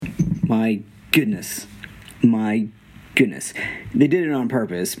my goodness. My goodness. They did it on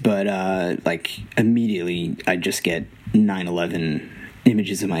purpose, but, immediately I just get 9/11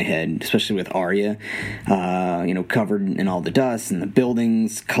 images in my head, especially with Arya, covered in all the dust and the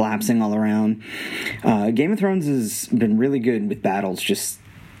buildings collapsing all around. Game of Thrones has been really good with battles, just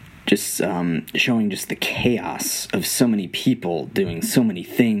showing just the chaos of so many people doing so many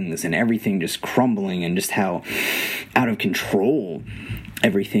things and everything just crumbling and just how out of control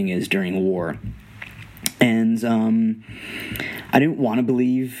everything is during war. And I didn't want to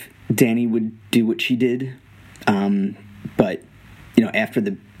believe Dany would do what she did, but after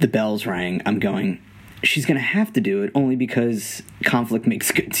the bells rang, I'm going, she's going to have to do it only because conflict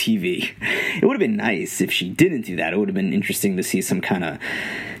makes good TV. It would have been nice if she didn't do that. It would have been interesting to see some kind of,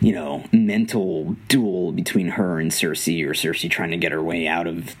 mental duel between her and Cersei, or Cersei trying to get her way out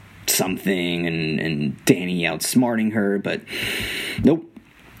of something and Dany outsmarting her, but nope.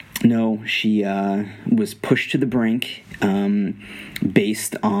 No, she was pushed to the brink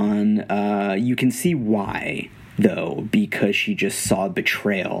based on, you can see why, though, because she just saw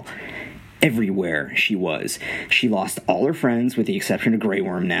betrayal everywhere she was. She lost all her friends, with the exception of Grey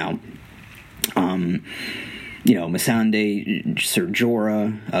Worm now. Missandei, Ser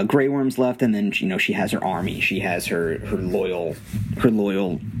Jorah, Grey Worm's left, and then, she has her army. She has her loyal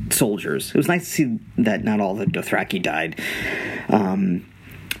soldiers. It was nice to see that not all the Dothraki died.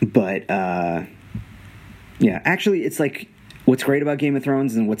 Actually, it's like, what's great about Game of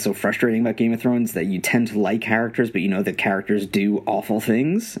Thrones and what's so frustrating about Game of Thrones, that you tend to like characters, but the characters do awful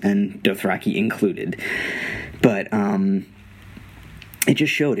things, and Dothraki included. But it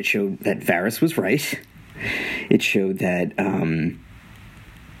showed that Varys was right. It showed that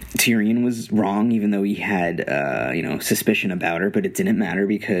Tyrion was wrong, even though he had suspicion about her, but it didn't matter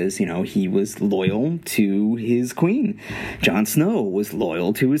because he was loyal to his queen. Jon Snow was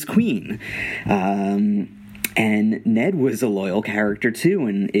loyal to his queen. And Ned was a loyal character too,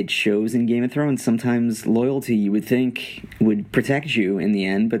 and it shows in Game of Thrones. Sometimes loyalty, you would think, would protect you in the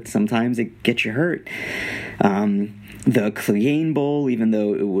end, but sometimes it gets you hurt. The Clegane Bowl, even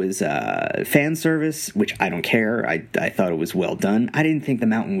though it was fan service, which I don't care, I thought it was well done. I didn't think the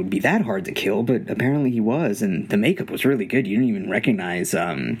Mountain would be that hard to kill, but apparently he was, and the makeup was really good. You didn't even recognize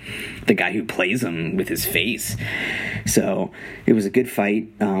the guy who plays him with his face. So it was a good fight.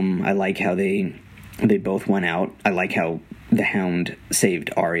 I like how they both went out. I like how the Hound saved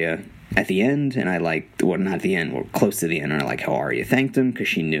Arya at the end, and I like, well, not at the end, or close to the end, and I like how Arya thanked him because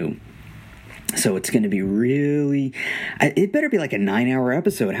she knew. So it's going to be really, it better be like a 9-hour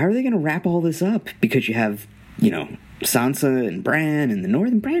episode. How are they going to wrap all this up? Because you have, Sansa and Bran in the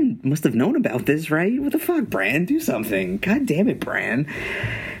north, and Bran must have known about this, right? What the fuck, Bran? Do something. God damn it, Bran.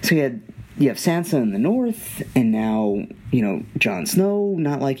 So you have Sansa in the north, and now, Jon Snow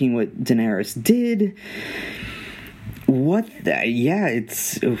not liking what Daenerys did. What the,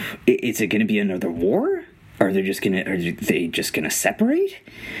 is it going to be another war? Are they just gonna separate?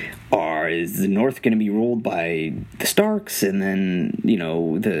 Or is the North gonna be ruled by the Starks, and then,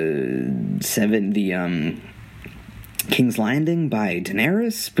 King's Landing by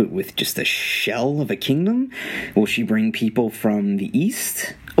Daenerys, but with just a shell of a kingdom? Will she bring people from the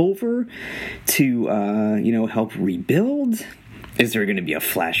east over to, help rebuild? Is there gonna be a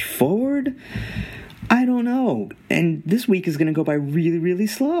flash forward? I don't know. And this week is gonna go by really, really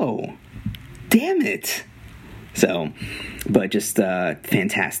slow. Damn it. So, but just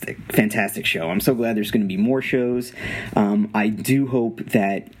fantastic show. I'm so glad there's going to be more shows. I do hope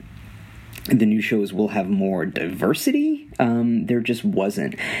that the new shows will have more diversity. There just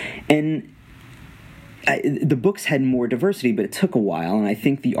wasn't. And the books had more diversity, but it took a while. And I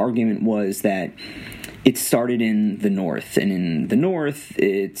think the argument was that it started in the North. And in the North,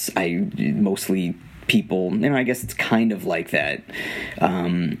 it's mostly people, and I guess it's kind of like that.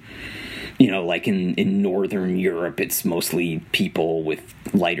 Like in Northern Europe, it's mostly people with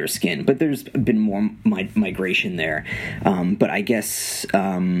lighter skin, but there's been more migration there. But I guess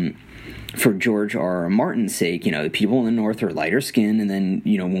for George R. R. Martin's sake, the people in the North are lighter skin, and then,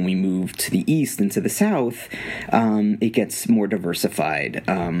 when we move to the East and to the South, it gets more diversified.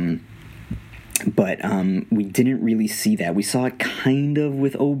 But we didn't really see that. We saw it kind of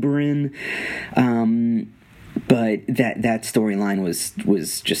with Oberyn, but that storyline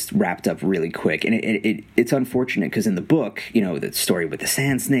was just wrapped up really quick, and it's unfortunate because in the book, the story with the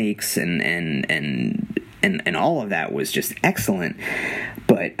Sand Snakes and all of that was just excellent.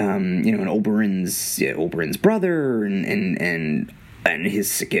 But and Oberyn's brother and and his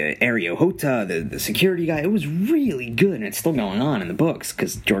Ario Hota, the security guy. It was really good, and it's still going on in the books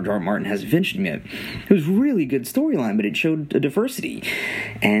because George R. R. Martin hasn't finished them yet. It was really good storyline, but it showed a diversity,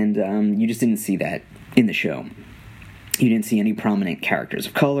 and you just didn't see that in the show. You didn't see any prominent characters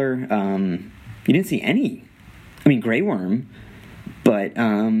of color. You didn't see any. I mean, Grey Worm, but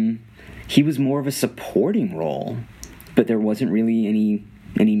he was more of a supporting role, but there wasn't really any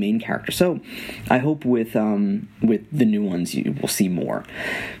main character. So I hope with the new ones we'll see more.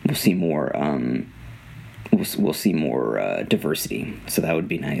 We'll see more. We'll see more diversity. So that would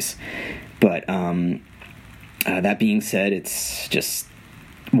be nice. But that being said, it's just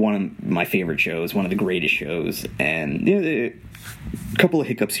one of my favorite shows, one of the greatest shows, and a couple of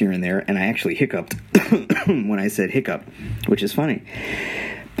hiccups here and there, and I actually hiccuped when I said hiccup, which is funny.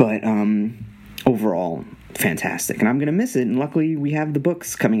 But overall, fantastic, and I'm going to miss it, and luckily we have the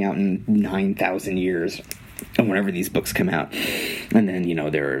books coming out in 9,000 years, and whenever these books come out, and then,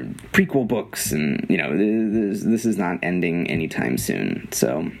 there are prequel books, and, this is not ending anytime soon,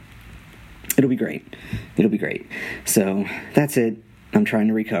 so it'll be great. So, that's it. I'm trying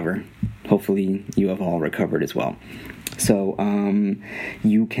to recover. Hopefully you have all recovered as well. So,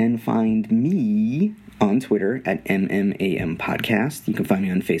 you can find me on Twitter at MMAM Podcast. You can find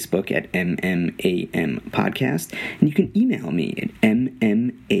me on Facebook at MMAM Podcast. And you can email me at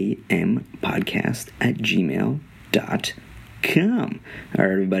MMAMpodcast@gmail.com. All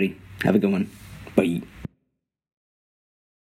right, everybody. Have a good one. Bye.